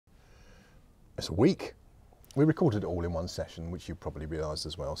It's a week. We recorded it all in one session, which you probably realised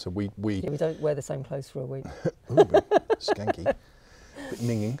as well. So we Yeah, we don't wear the same clothes for a week. Ooh, bit skanky, bit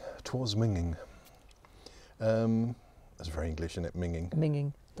minging. 'Twas minging. That's very English, isn't it? Minging.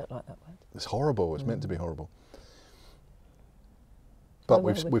 Minging. Don't like that word. It's horrible. It's meant to be horrible. But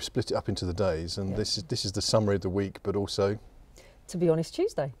we've split it up into the days, and this is the summary of the week, but also To be honest,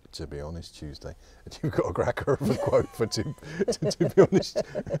 Tuesday. To be honest, Tuesday. And you've got a cracker of a quote for to be honest.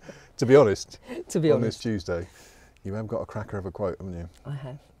 To be honest. To be on honest. this Tuesday, you have got a cracker of a quote, haven't you? I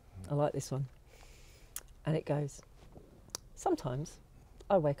have. I like this one. And it goes, sometimes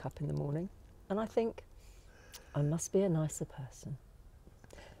I wake up in the morning and I think, I must be a nicer person.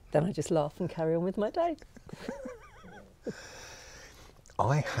 Then I just laugh and carry on with my day.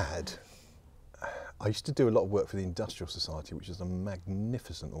 I used to do a lot of work for the Industrial Society, which is a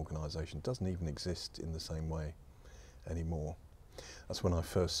magnificent organisation. It doesn't even exist in the same way anymore. That's when I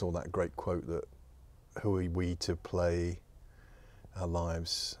first saw that great quote that, who are we to play our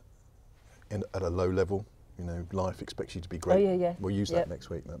lives at a low level? You know, life expects you to be great. Oh, yeah, yeah. We'll use that next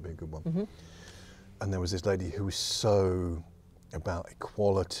week, that'd be a good one. Mm-hmm. And there was this lady who was so about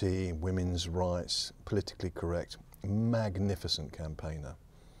equality, women's rights, politically correct, magnificent campaigner.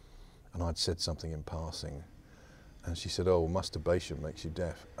 And I'd said something in passing, and she said, "Oh, masturbation makes you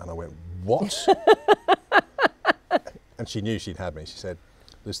deaf." And I went, "What?" And she knew she'd had me. She said,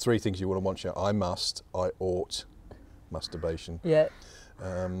 "There's three things you want to watch out. I must, I ought, masturbation." Yeah.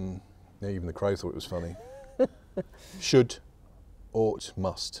 Even the crow thought it was funny. Should, ought,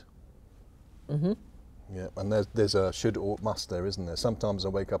 must. Mm-hmm. Yeah, and there's a should, ought, must there, isn't there? Sometimes I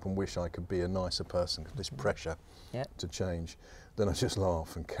wake up and wish I could be a nicer person, this pressure to change. Then I just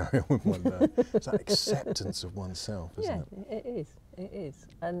laugh and carry on with my day. It's that acceptance of oneself, isn't it? Yeah, it is. It is.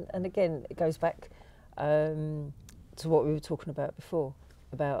 And again, it goes back to what we were talking about before,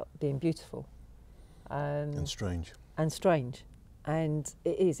 about being beautiful. And strange. And strange. And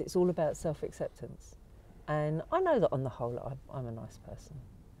it is. It's all about self-acceptance. And I know that on the whole, I'm a nice person.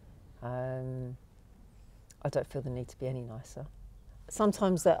 I don't feel the need to be any nicer.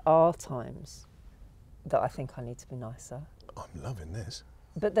 Sometimes there are times that I think I need to be nicer. I'm loving this.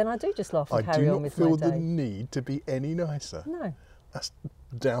 But then I do just laugh and carry on with my day. I do not feel the need to be any nicer. No. That's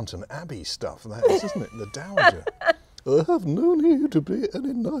Downton Abbey stuff, that is, isn't it? The Dowager. I have no need to be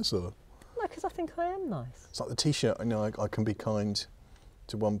any nicer. No, because I think I am nice. It's like the T-shirt, you know, I can be kind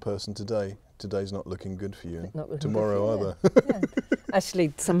to one person today. Today's not looking good for you. Tomorrow either. Yeah.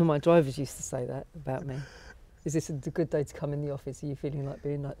 Actually, some of my drivers used to say that about me. Is this a good day to come in the office? Are you feeling like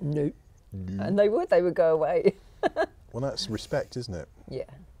being like, no? And they would go away. Well, that's respect, isn't it? Yeah.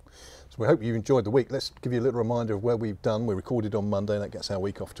 So we hope you enjoyed the week. Let's give you a little reminder of where we've done. We recorded on Monday, and that gets our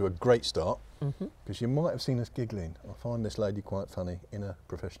week off to a great start. Because you might have seen us giggling. I find this lady quite funny in a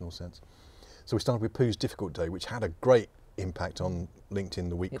professional sense. So we started with Pooh's Difficult Day, which had a great impact on LinkedIn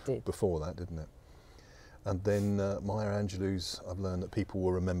the week before that, didn't it? And then Maya Angelou's, I've learned that people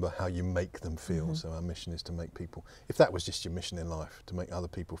will remember how you make them feel. So our mission is to make people, if that was just your mission in life, to make other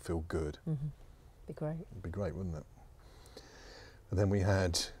people feel good. Be great. It'd be great, wouldn't it? And then we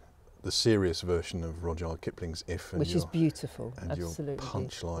had the serious version of Rudyard Kipling's If, and which is beautiful, and absolutely your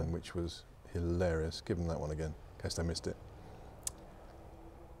punchline, which was hilarious. Give them that one again, in case they missed it.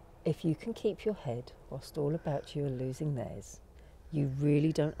 If you can keep your head whilst all about you are losing theirs, you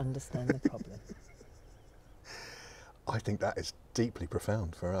really don't understand the problem. I think that is deeply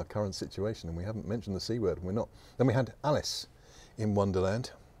profound for our current situation, and we haven't mentioned the C word, and we're not. Then we had Alice in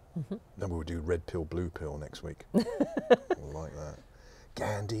Wonderland. Then we'll do red pill, blue pill next week. I like that.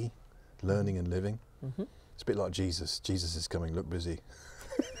 Gandhi, learning and living. It's a bit like Jesus. Jesus is coming, look busy.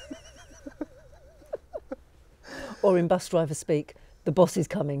 Or in bus driver speak, the boss is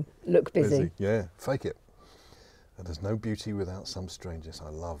coming, look busy. Yeah, fake it. And there's no beauty without some strangeness. I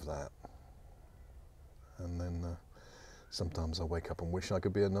love that. And then sometimes I wake up and wish I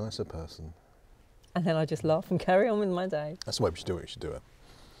could be a nicer person. And then I just laugh and carry on with my day. That's the way we should do it. We should do it.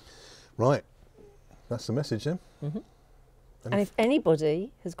 Right. That's the message then. And if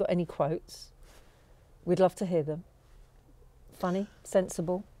anybody has got any quotes, we'd love to hear them. Funny,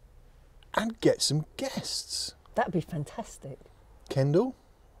 sensible. And get some guests. That'd be fantastic. Kendall.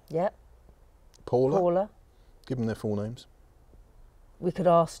 Yep. Paula. Give them their full names. We could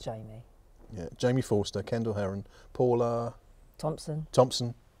ask Jamie. Yeah, Jamie Forster, Kendall Heron, Paula Thompson.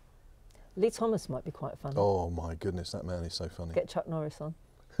 Lee Thomas might be quite funny. Oh my goodness, that man is so funny. Get Chuck Norris on.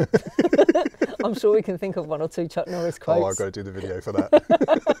 I'm sure we can think of one or two Chuck Norris quotes. Oh, I've got to do the video for that.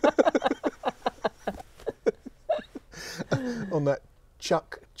 On that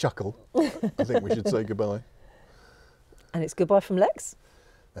chuckle, I think we should say goodbye. And it's goodbye from Lex.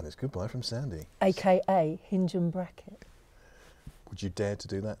 And it's goodbye from Sandi. AKA hinge and bracket. Would you dare to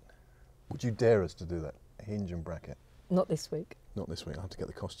do that? Would you dare us to do that? Hinge and bracket? Not this week. Not this week. I have to get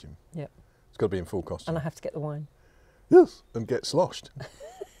the costume. Yeah. It's got to be in full costume. And I have to get the wine. Yes. And get sloshed.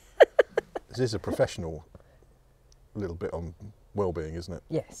 This is a professional little bit on well-being, isn't it?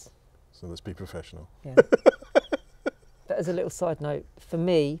 Yes. So let's be professional. Yeah. But as a little side note, for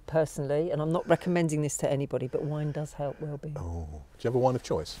me personally, and I'm not recommending this to anybody, but wine does help well-being. Oh. Do you have a wine of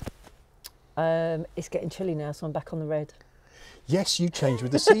choice? It's getting chilly now, so I'm back on the red. Yes, you change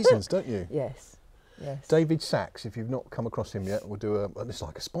with the seasons, don't you? Yes. Yes. David Sachs, if you've not come across him yet, we'll do it's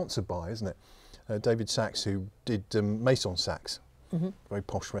like a sponsored buy, isn't it? David Sachs, who did Maison Sachs, very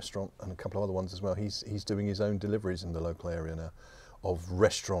posh restaurant, and a couple of other ones as well. He's doing his own deliveries in the local area now of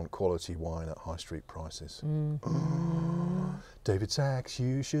restaurant quality wine at high street prices. David Sachs,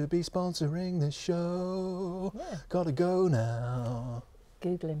 you should be sponsoring this show. Yeah. Gotta go now.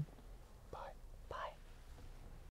 Google him.